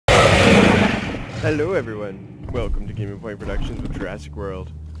Hello everyone, welcome to Gaming Point Productions with Jurassic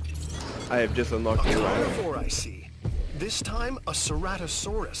World. I have just unlocked a new island. Carnivore, I see. This time, a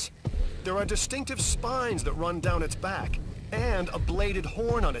Ceratosaurus. There are distinctive spines that run down its back, and a bladed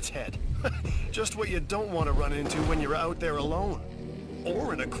horn on its head. Just what you don't want to run into when you're out there alone.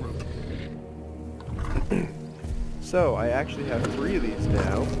 Or in a group. So, I actually have 3 of these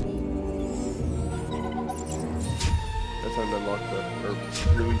now. I haven't unlocked or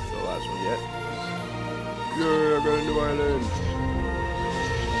released the last one yet. Yeah, I got a new island!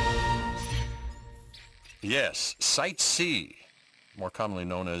 Yes, Site C, more commonly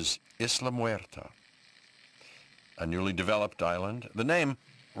known as Isla Muerta. A newly developed island. The name,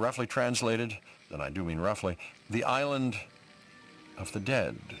 roughly translated, and I do mean roughly, the island of the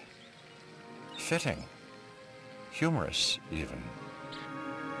dead. Fitting. Humorous, even.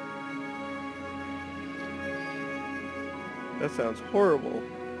 That sounds horrible.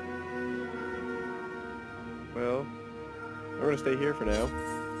 Well, I'm gonna stay here for now,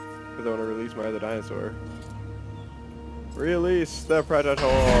 because I want to release my other dinosaur. Release the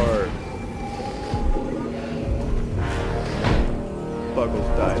Predator!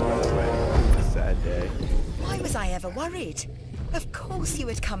 Buggles died, by the way. It's a sad day. Why was I ever worried? Of course you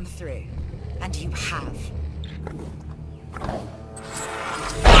would come through. And you have.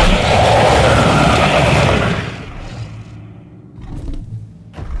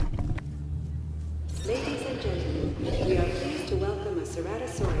 Ladies and gentlemen, we are pleased to welcome a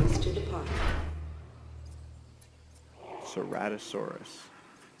Ceratosaurus to the park. Ceratosaurus.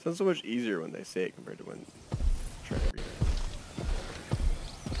 Sounds so much easier when they say it compared to when trying to read it.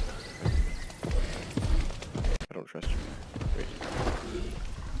 I don't trust you. Wait.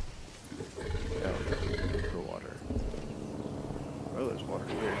 No, for water. Oh, there's water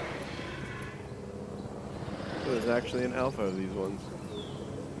here. So there's actually an alpha of these ones.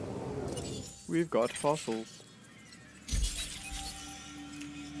 We've got fossils.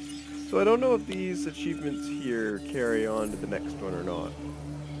 So I don't know if these achievements here carry on to the next one or not.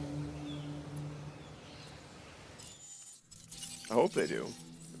 I hope they do.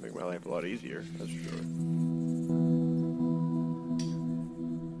 It'll make my life a lot easier, that's for sure.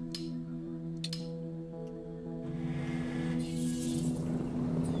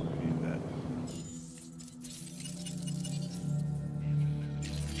 Need that.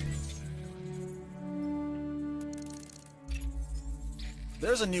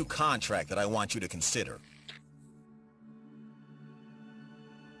 There's a new contract that I want you to consider.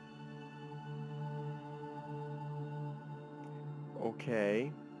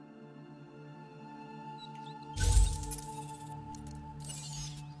 Okay.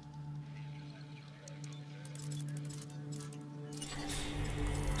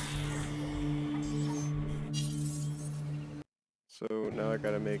 So now I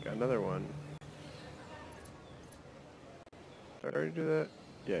gotta make another one. Did I already do that?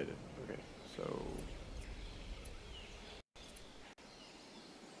 Yeah, I did. Okay, so...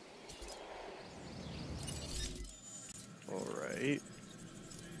 Alright.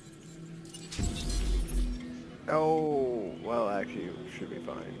 Oh, well actually it should be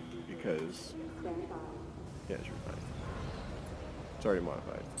fine, because... Yeah, it should be fine. It's already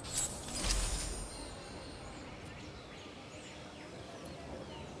modified.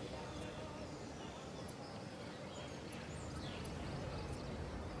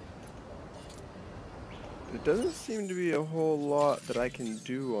 There doesn't seem to be a whole lot that I can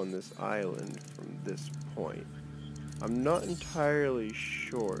do on this island from this point. I'm not entirely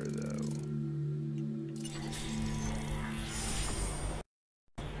sure, though.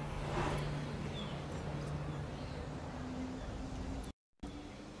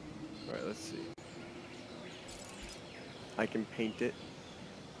 Alright, let's see. I can paint it.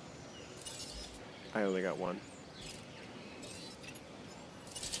 I only got one.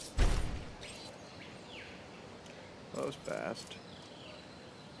 That was fast.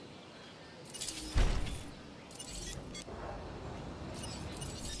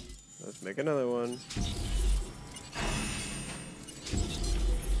 Let's make another one.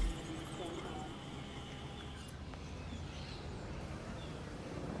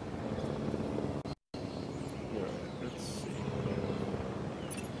 Alright, let's see.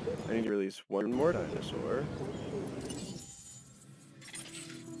 I need to release one more dinosaur.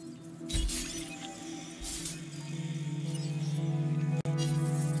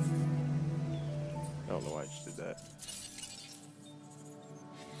 I don't know why I just did that.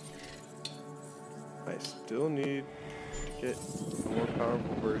 I still need to get a more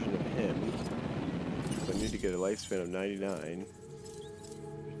powerful version of him. So I need to get a lifespan of 99.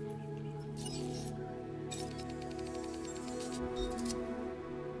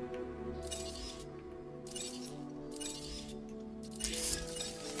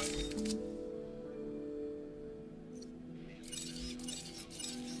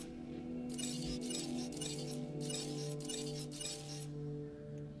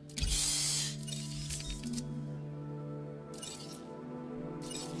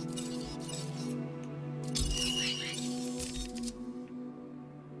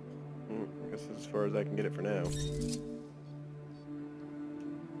 far as I can get it for now.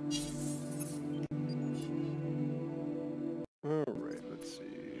 Alright, let's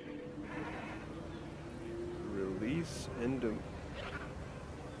see. Release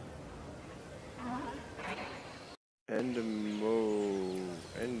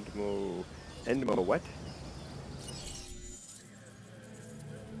Endemo what?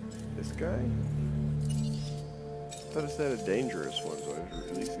 This guy? I thought it said a dangerous one, so I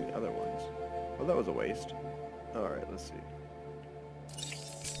was releasing the other ones. Well, that was a waste. Alright, let's see.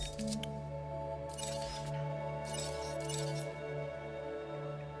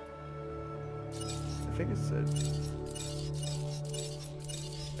 I think it said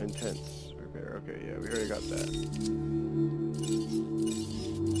intense repair. Okay, yeah, we already got that.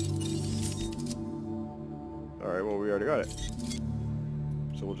 Alright, well, we already got it.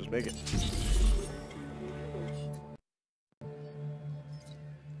 So we'll just make it.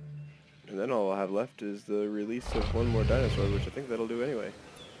 And then all I'll have left is the release of one more dinosaur, which I think that'll do anyway.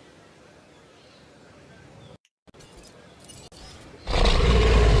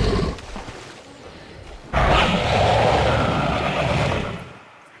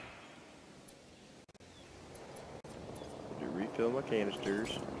 To refill my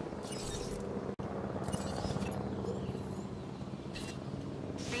canisters.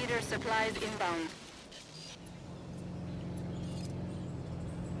 Feeder supplies inbound.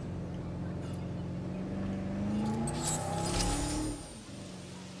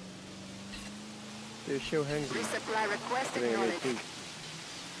 They're so hungry. Resupply request They ain't acknowledged. food.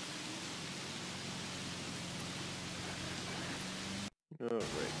 Alright.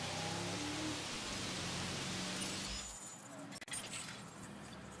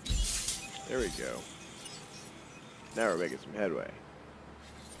 There we go. Now we're making some headway.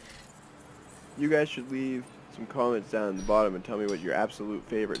 You guys should leave some comments down at the bottom and tell me what your absolute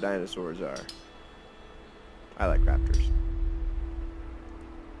favorite dinosaurs are. I like raptors.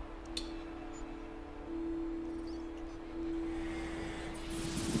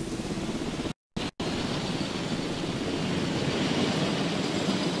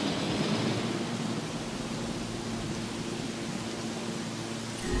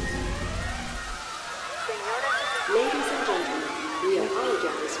 Ladies and gentlemen, we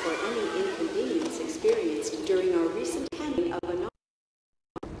apologize for any inconvenience experienced during our recent handling of an...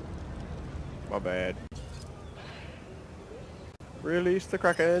 My bad. Release the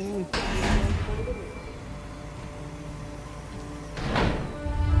Kraken!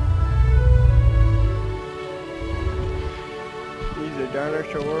 He's a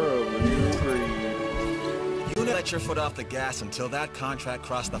dinosaur of a new breed. You let your foot off the gas until that contract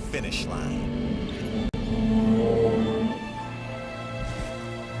crossed the finish line.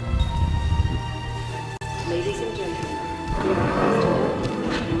 Ladies and gentlemen, we are pleased to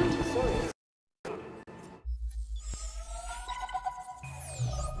welcome Brontosaurus.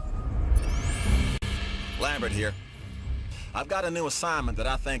 Lambert here. I've got a new assignment that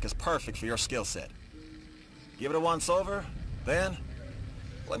I think is perfect for your skill set. Give it a once over, then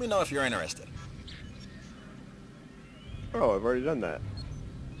let me know if you're interested. Oh, I've already done that.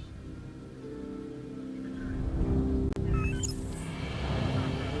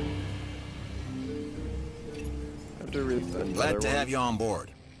 Glad to have you on board.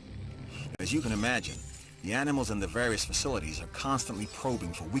 As you can imagine, the animals in the various facilities are constantly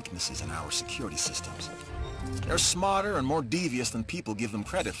probing for weaknesses in our security systems. They're smarter and more devious than people give them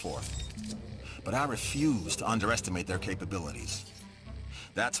credit for. But I refuse to underestimate their capabilities.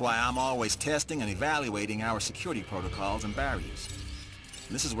 That's why I'm always testing and evaluating our security protocols and barriers.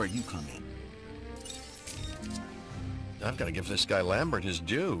 And this is where you come in. I've got to give this guy Lambert his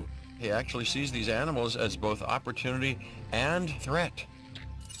due. He actually sees these animals as both opportunity and threat.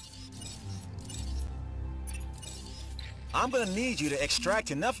 I'm gonna need you to extract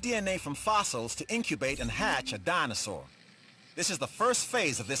enough DNA from fossils to incubate and hatch a dinosaur. This is the first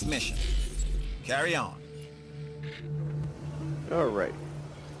phase of this mission. Carry on. Alright.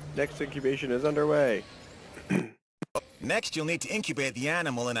 Next incubation is underway. Next, you'll need to incubate the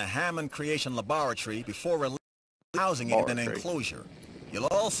animal in a Hammond creation laboratory before housing it in an enclosure. You'll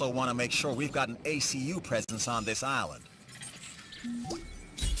also want to make sure we've got an ACU presence on this island.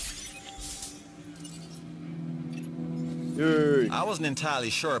 Yay. I wasn't entirely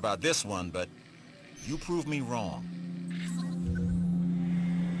sure about this one, but you proved me wrong.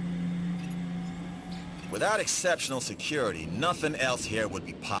 Without exceptional security, nothing else here would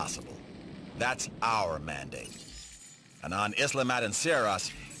be possible. That's our mandate. And on Isla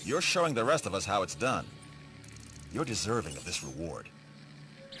Madanceras, you're showing the rest of us how it's done. You're deserving of this reward.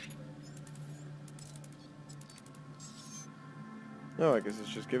 No, I guess it's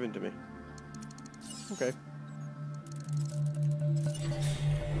just given to me. Okay.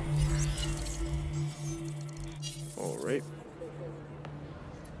 Alright.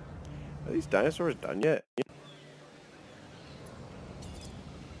 Are these dinosaurs done yet?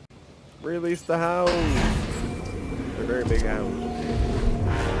 Release the hounds! They're very big hounds.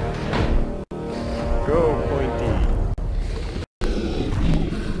 Go, Pointy!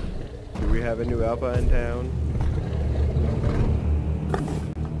 Do we have a new alpha in town?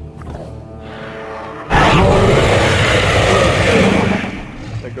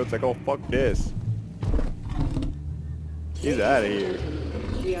 That goat's like, oh fuck this. He's out of here.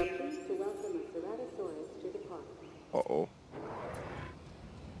 We are pleased to welcome a Ceratosaurus to the park. Uh-oh.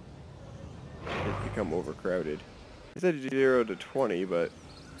 It's become overcrowded. He said 0 to 20, but...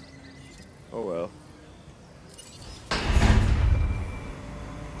 oh well.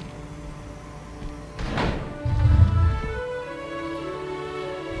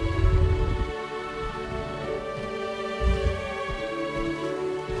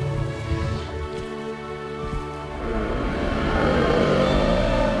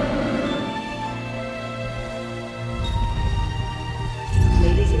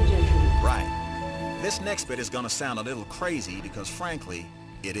 This next bit is gonna sound a little crazy because frankly,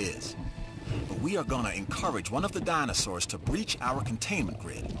 it is. But we are gonna encourage one of the dinosaurs to breach our containment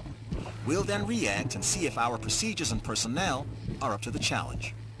grid. We'll then react and see if our procedures and personnel are up to the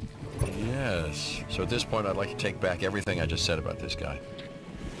challenge. Yes. So at this point, I'd like to take back everything I just said about this guy.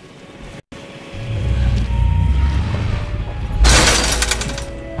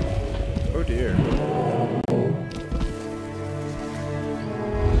 Oh dear.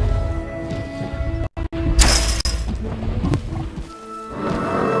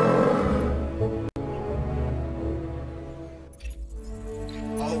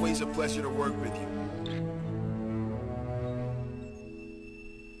 Always a pleasure to work with you.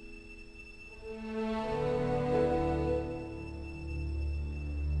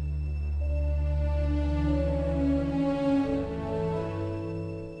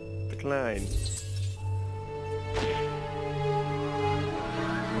 Decline.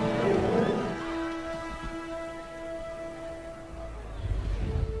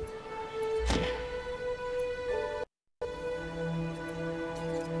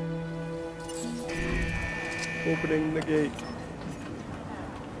 Opening the gate.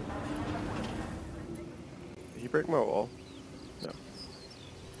 Did he break my wall? No.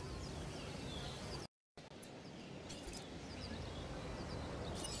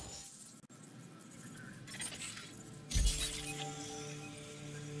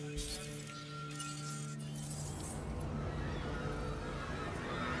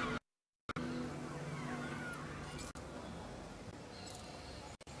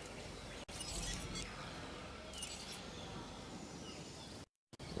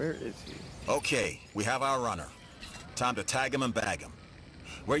 Where is he? Okay, we have our runner. Time to tag him and bag him.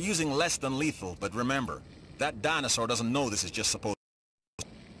 We're using less than lethal, but remember, that dinosaur doesn't know this is just supposed to...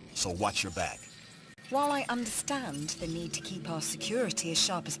 so watch your back. While I understand the need to keep our security as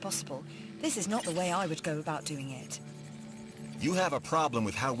sharp as possible, this is not the way I would go about doing it. You have a problem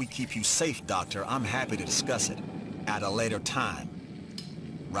with how we keep you safe, Doctor. I'm happy to discuss it at a later time.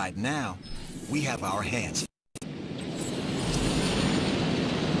 Right now, we have our hands.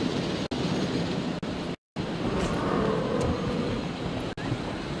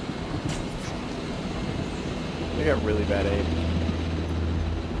 They got really bad aim.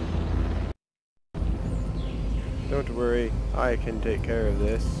 Don't worry, I can take care of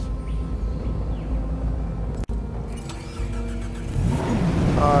this.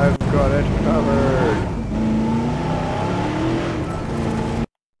 I've got it covered.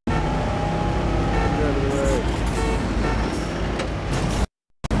 Get out of the way.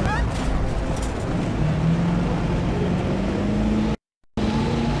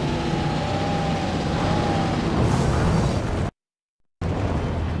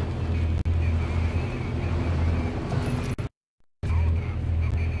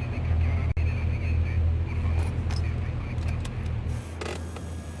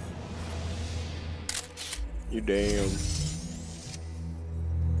 You damn.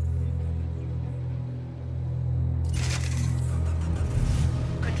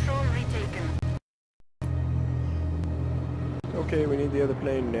 Control retaken. Okay, we need the other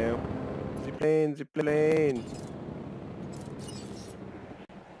plane now. The plane, the plane.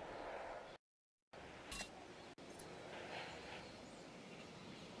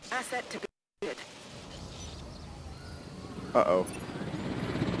 Asset to be cleared. Uh-oh.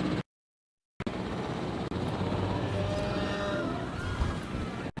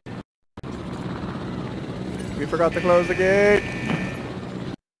 We forgot to close the gate.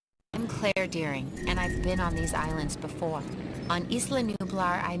 I'm cleared commandeering, and I've been on these islands before. On Isla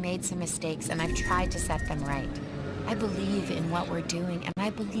Nublar, I made some mistakes, and I've tried to set them right. I believe in what we're doing, and I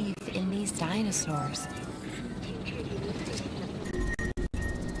believe in these dinosaurs.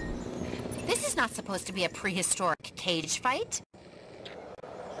 This is not supposed to be a prehistoric cage fight.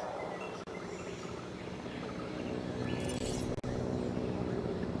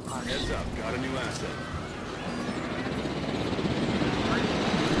 Heads up, got a new asset.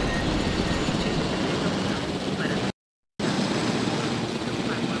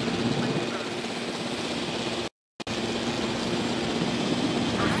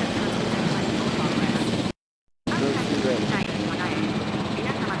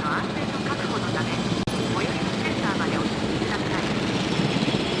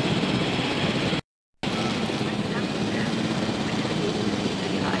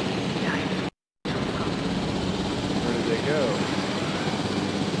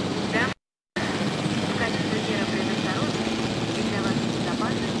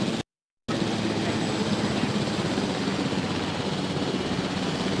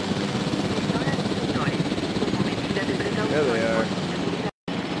 There they are.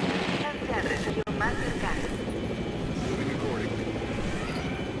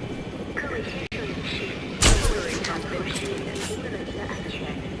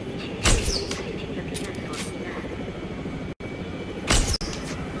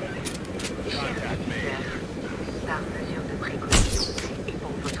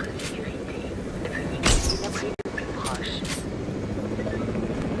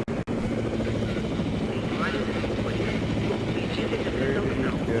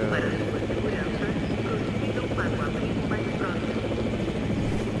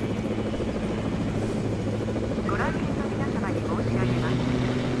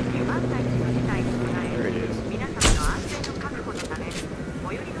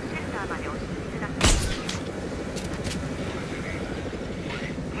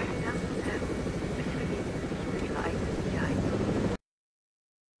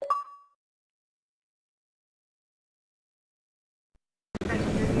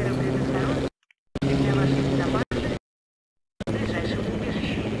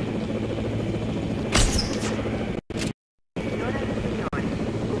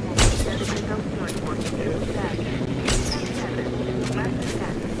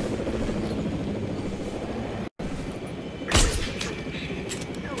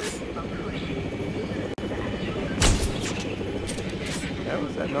 How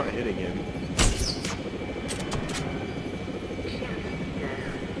is that not hitting him?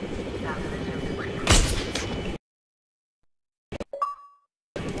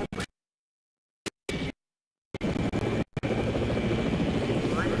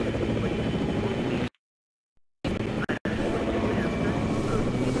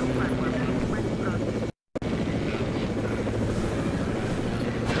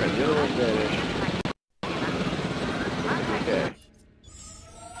 Alright, the other one's vanished. Okay.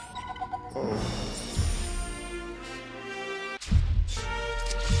 Oh.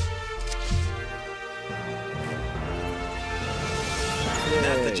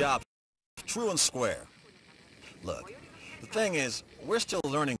 That's the job. True and square. Look, the thing is, we're still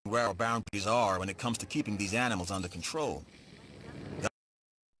learning where our boundaries are when it comes to keeping these animals under control.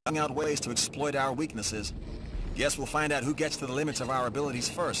 Finding out ways to exploit our weaknesses. Guess we'll find out who gets to the limits of our abilities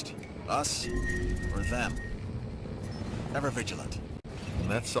first. Us or them. Ever vigilant. And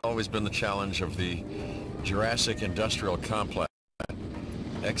that's always been the challenge of the Jurassic industrial complex.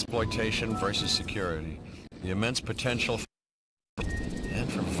 Exploitation versus security. The immense potential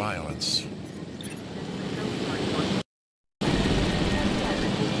and for violence.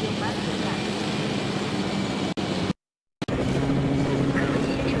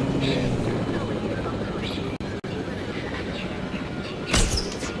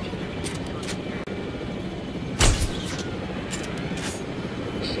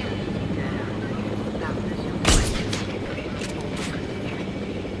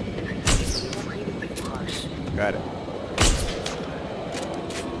 Got it.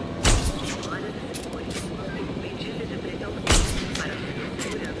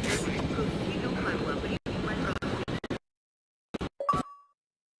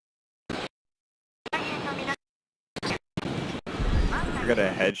 I got a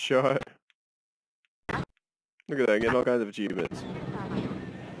headshot. Look at that, getting all kinds of achievements.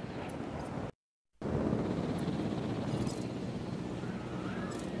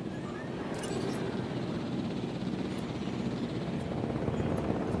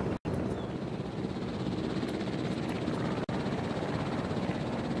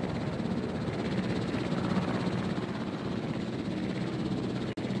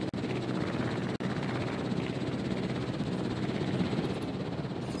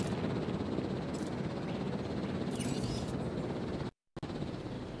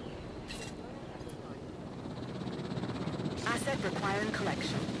 Asset requiring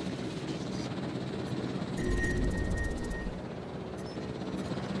collection.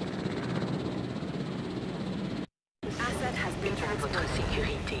 Asset has been transported.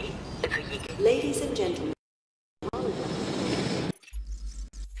 Ladies and gentlemen,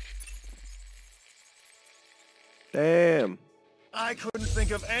 Damn. I couldn't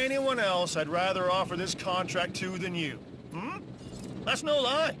think of anyone else I'd rather offer this contract to than you. That's no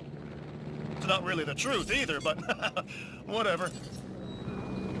lie. It's not really the truth either, but whatever.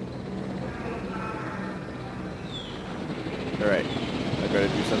 Alright, I'm gonna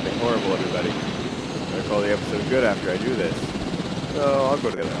do something horrible, everybody. I'm gonna call the episode good after I do this. So I'll go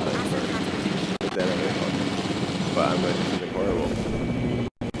to the other island first. But then I'm gonna call it. But I'm gonna do something horrible.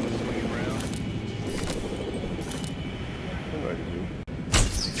 I'm going to do.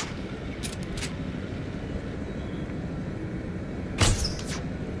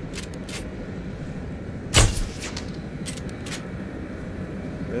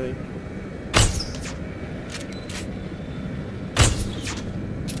 Really?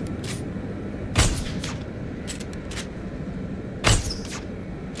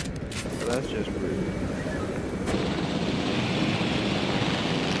 Well, that's just rude.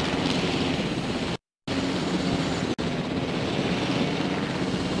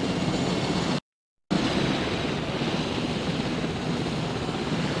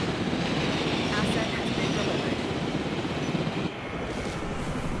 Asset has been delivered.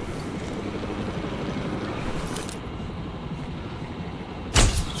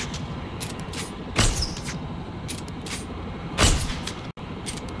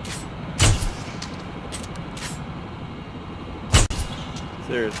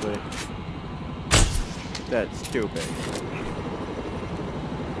 Seriously. That's stupid.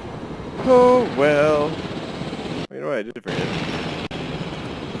 Oh, well. You know what, I did forget.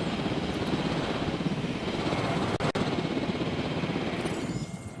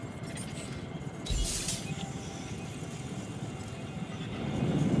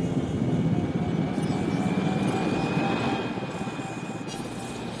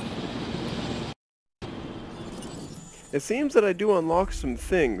 It seems that I do unlock some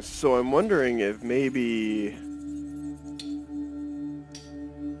things, so I'm wondering if maybe...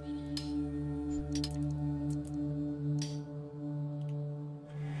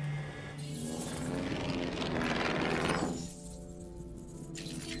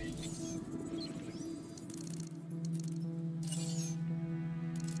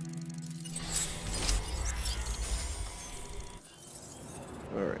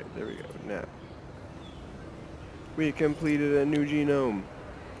 Alright, there we go. Now. We completed a new genome.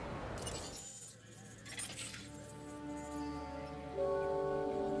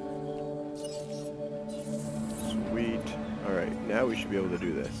 Sweet. Alright, now we should be able to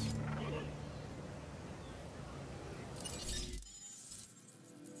do this.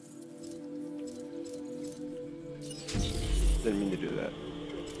 Didn't mean to do that.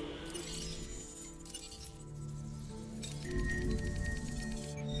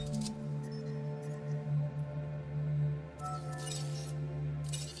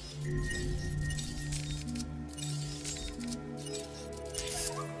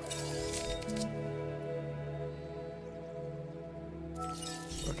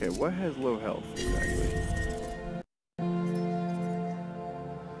 Okay, what has low health exactly?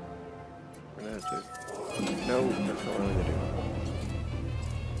 We're gonna have to... No, that's not what I'm gonna do.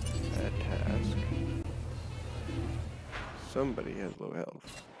 Add task. Somebody has low health.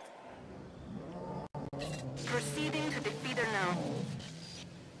 Proceeding to the feeder now.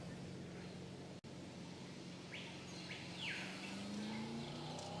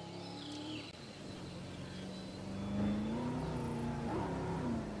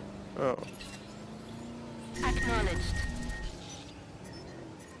 Oh. Acknowledged.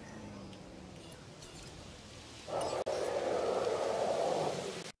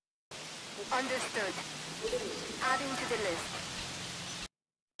 Understood. Adding to the list.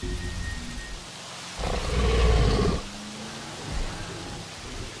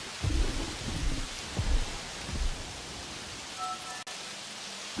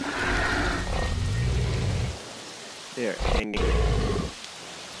 They're angry.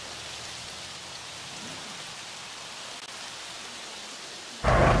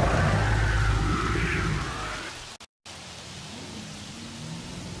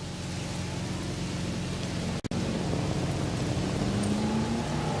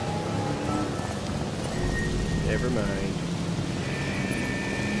 Never mind.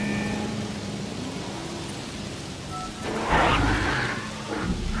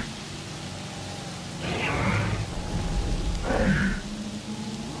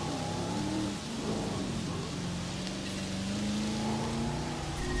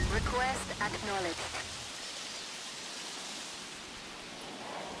 Request acknowledged.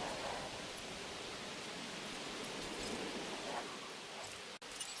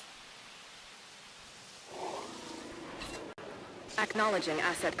 Acknowledging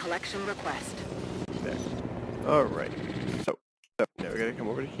asset collection request. There. Alright. So now we gotta come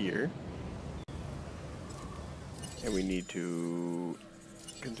over to here. And we need to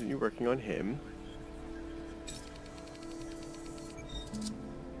continue working on him.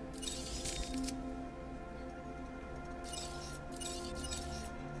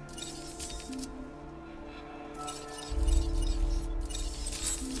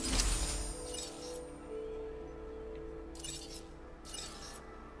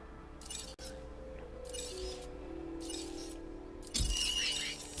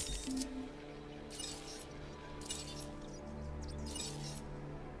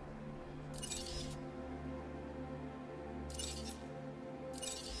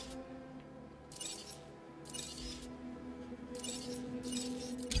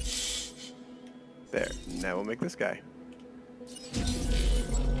 There. Now we'll make this guy.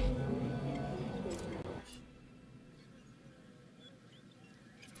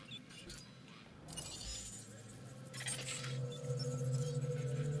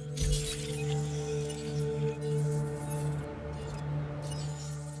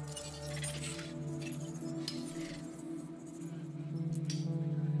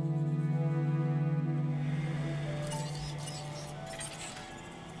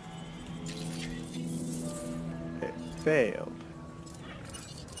 Failed.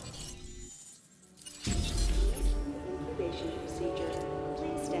 Incubation procedure.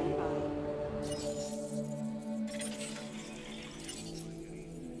 Please stand by.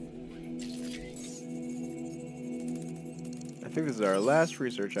 I think this is our last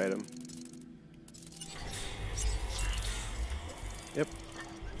research item. Yep.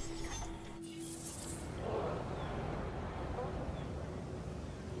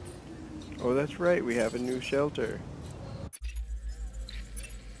 Oh, that's right. We have a new shelter.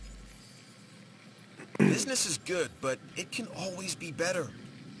 Business is good, but it can always be better.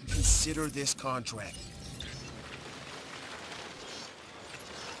 Consider this contract.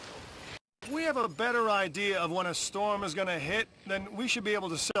 If we have a better idea of when a storm is gonna hit, then we should be able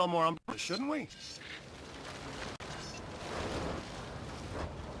to sell more umbrellas, shouldn't we?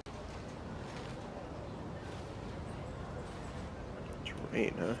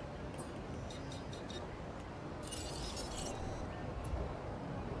 Terrain, huh?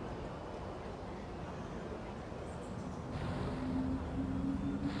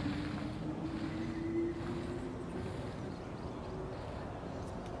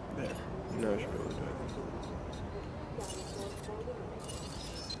 There. Now I should be able to do it.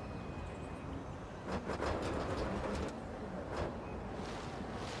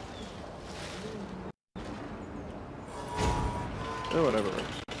 Oh, whatever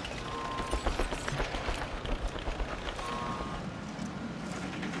works.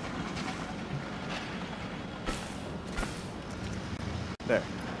 There.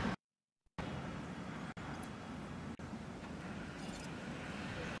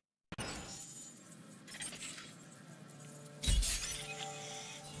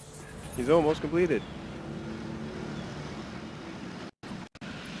 He's almost completed.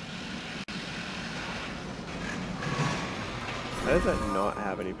 How does that not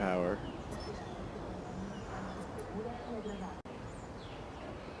have any power?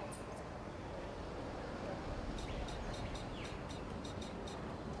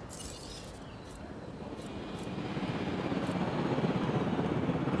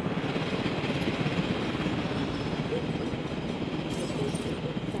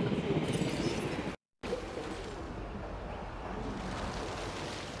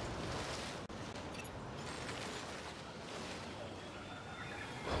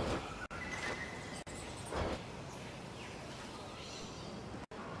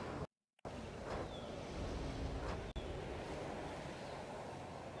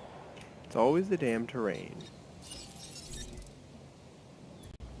 It's always the damn terrain.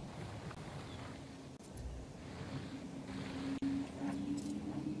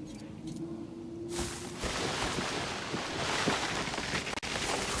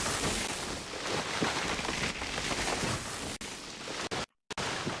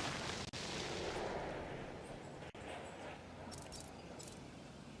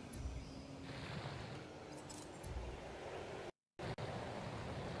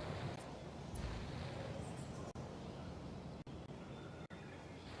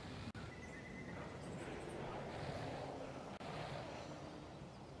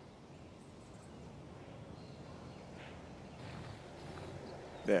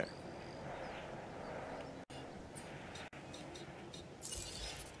 There.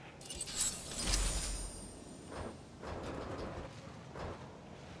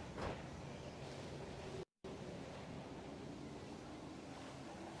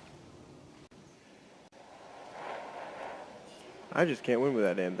 I just can't win with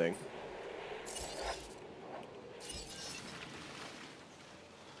that damn thing.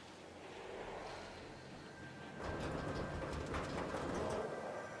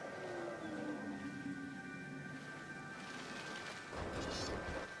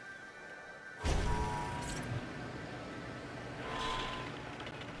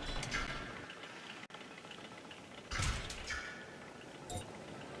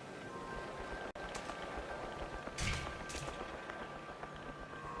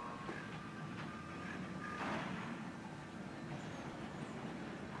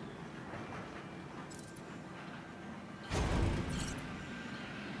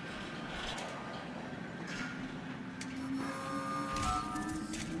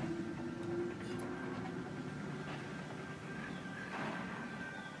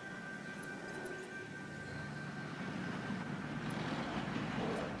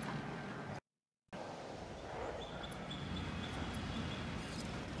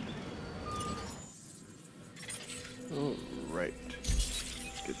 Alright.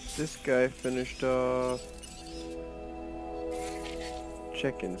 Get this guy finished off.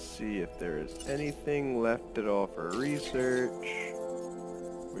 Check and see if there is anything left at all for research.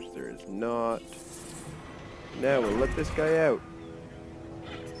 Which there is not. Now we'll let this guy out.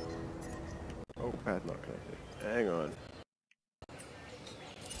 Oh, path not connected. Hang on.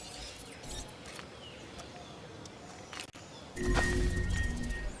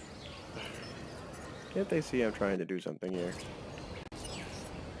 Can't they see I'm trying to do something here?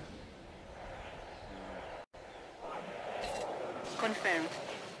 Confirmed.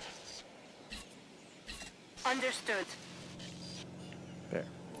 Understood. There.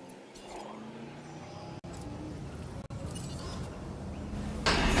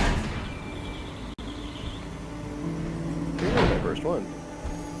 Here's my first one.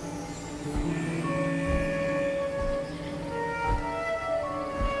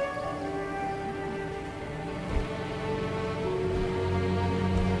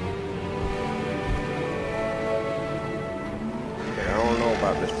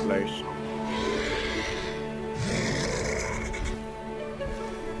 About this place.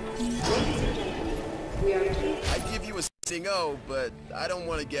 I give you a sing-o, but I don't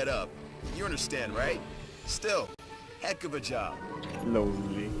want to get up. You understand, right? Still, heck of a job.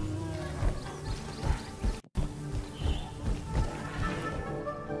 Lonely.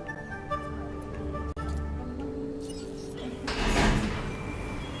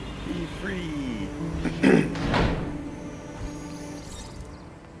 Be free.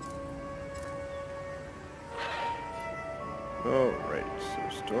 Alright,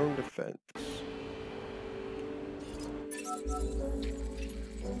 so storm defense.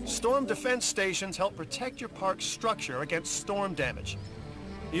 Storm defense stations help protect your park's structure against storm damage.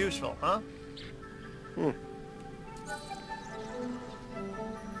 Useful, huh? Cool.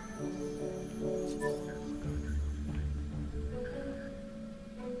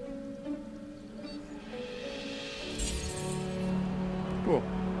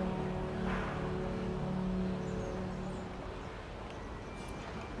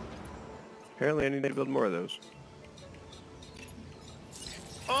 Apparently I need to build more of those.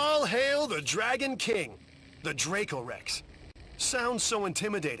 All hail the Dragon King, the Dracorex. Sounds so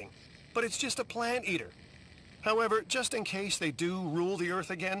intimidating, but it's just a plant eater. However, just in case they do rule the Earth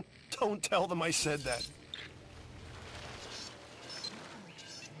again, don't tell them I said that.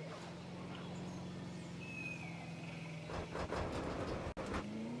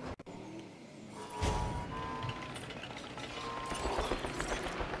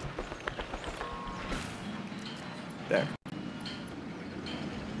 There.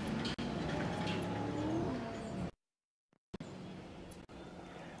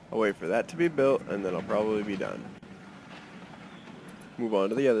 I'll wait for that to be built, and then I'll probably be done. Move on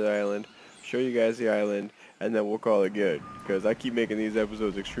to the other island, show you guys the island, and then we'll call it good. Because I keep making these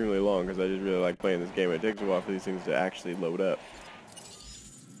episodes extremely long, because I just really like playing this game. It takes a while for these things to actually load up.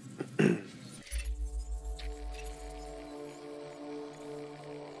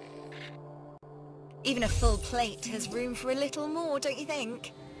 Even a full plate has room for a little more, don't you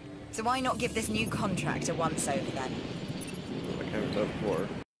think? So why not give this new contract a once-over then? Like I haven't done before.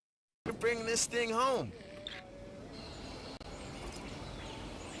 We're bringing this thing home.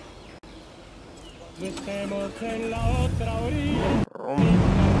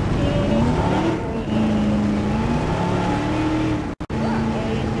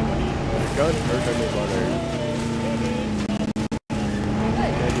 Gun first, I move on there.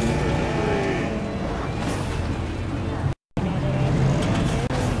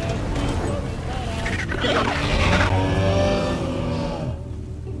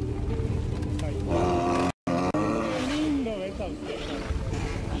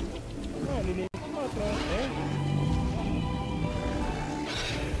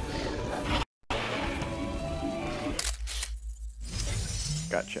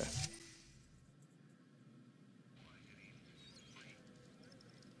 Gotcha.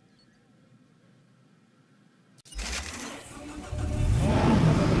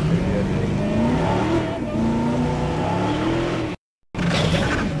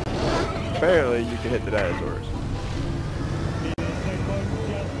 Apparently, you can hit the dinosaurs.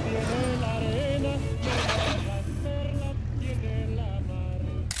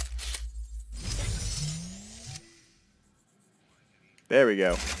 There we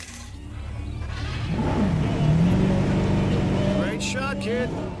go. Great shot, kid.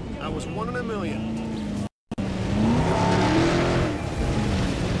 I was 1 in a million.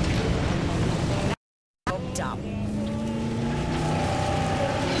 Dumb.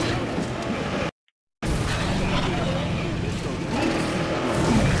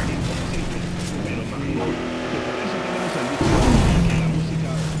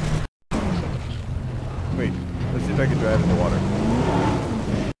 Wait, let's see if I can drive in the water.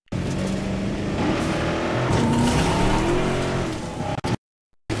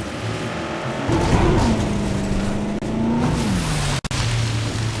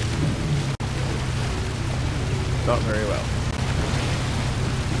 Not very well.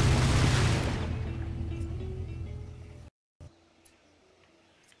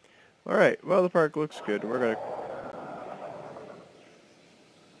 Alright, well the park looks good. We're gonna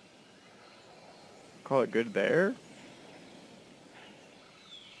call it good there.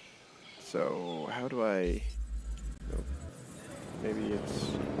 So, how do I... Nope. Maybe it's...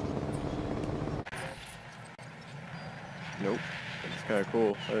 Nope. It's kind of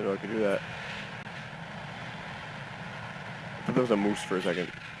cool. I didn't know I could do that. I thought there was a moose for a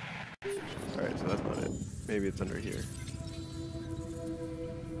second. Alright, so that's not it. Maybe it's under here.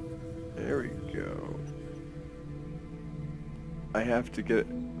 There we go. I have to get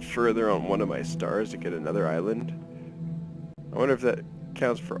further on one of my stars to get another island. I wonder if that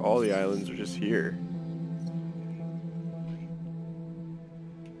counts for all the islands or just here.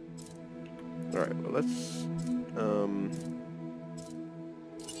 Alright, well let's...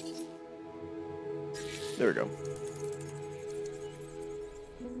 There we go.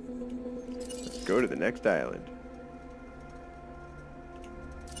 Let's go to the next island.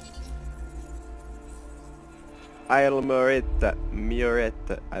 Isla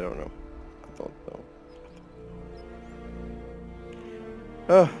Mioretta. I don't know.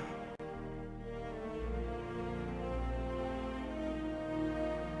 Oh.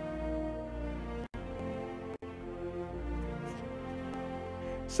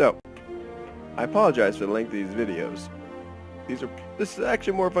 So, I apologize for the length of these videos. This is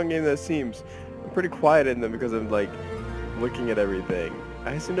actually a more fun game than it seems. I'm pretty quiet in them because I'm like looking at everything.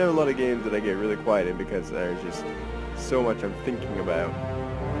 I seem to have a lot of games that I get really quiet in because there's just so much I'm thinking about.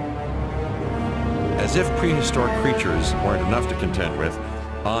 As if prehistoric creatures weren't enough to contend with,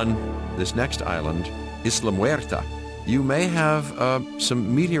 on this next island, Isla Muerta, you may have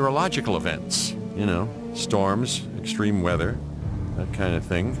some meteorological events. You know, storms, extreme weather, that kind of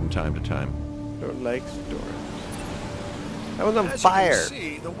thing from time to time. Don't like storms. That was on As fire. you can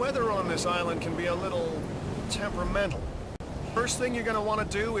see, the weather on this island can be a little temperamental. First thing you're going to want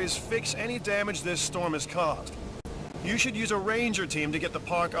to do is fix any damage this storm has caused. You should use a ranger team to get the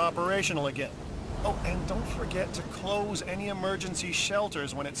park operational again. Oh, and don't forget to close any emergency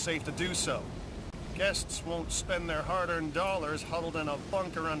shelters when it's safe to do so. Guests won't spend their hard-earned dollars huddled in a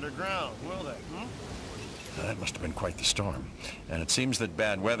bunker underground, will they? That must have been quite the storm. And it seems that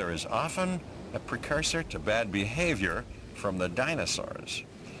bad weather is often a precursor to bad behavior from the dinosaurs.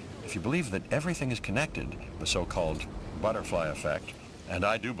 If you believe that everything is connected, the so-called butterfly effect, and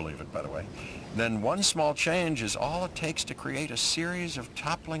I do believe it, by the way, then one small change is all it takes to create a series of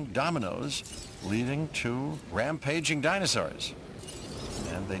toppling dominoes leading to rampaging dinosaurs.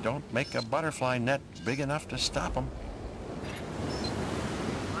 And they don't make a butterfly net big enough to stop them.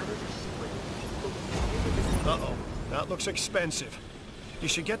 Uh-oh, that looks expensive. You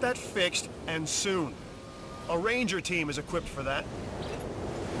should get that fixed, and soon. A ranger team is equipped for that.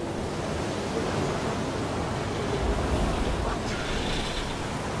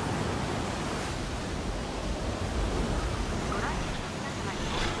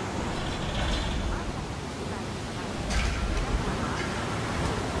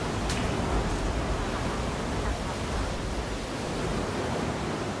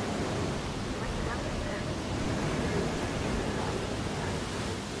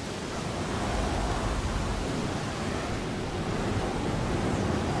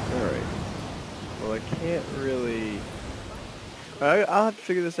 Can't really... I'll have to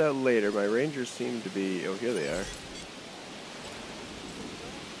figure this out later. My rangers seem to be... Oh, here they are.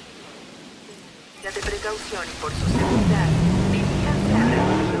 De precaución y por su seguridad, diríjanse a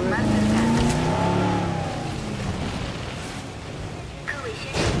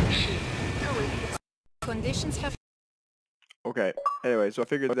Okay, anyway, so I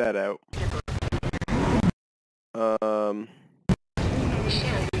figured that out.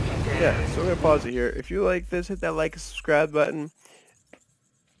 Yeah, so I'm going to pause it here. If you like this, hit that like and subscribe button.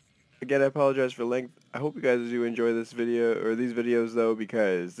 Again, I apologize for length. I hope you guys do enjoy this video, or these videos though,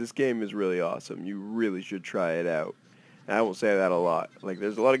 because this game is really awesome. You really should try it out. And I won't say that a lot. Like,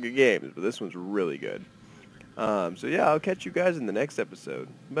 there's a lot of good games, but this one's really good. So yeah, I'll catch you guys in the next episode.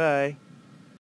 Bye.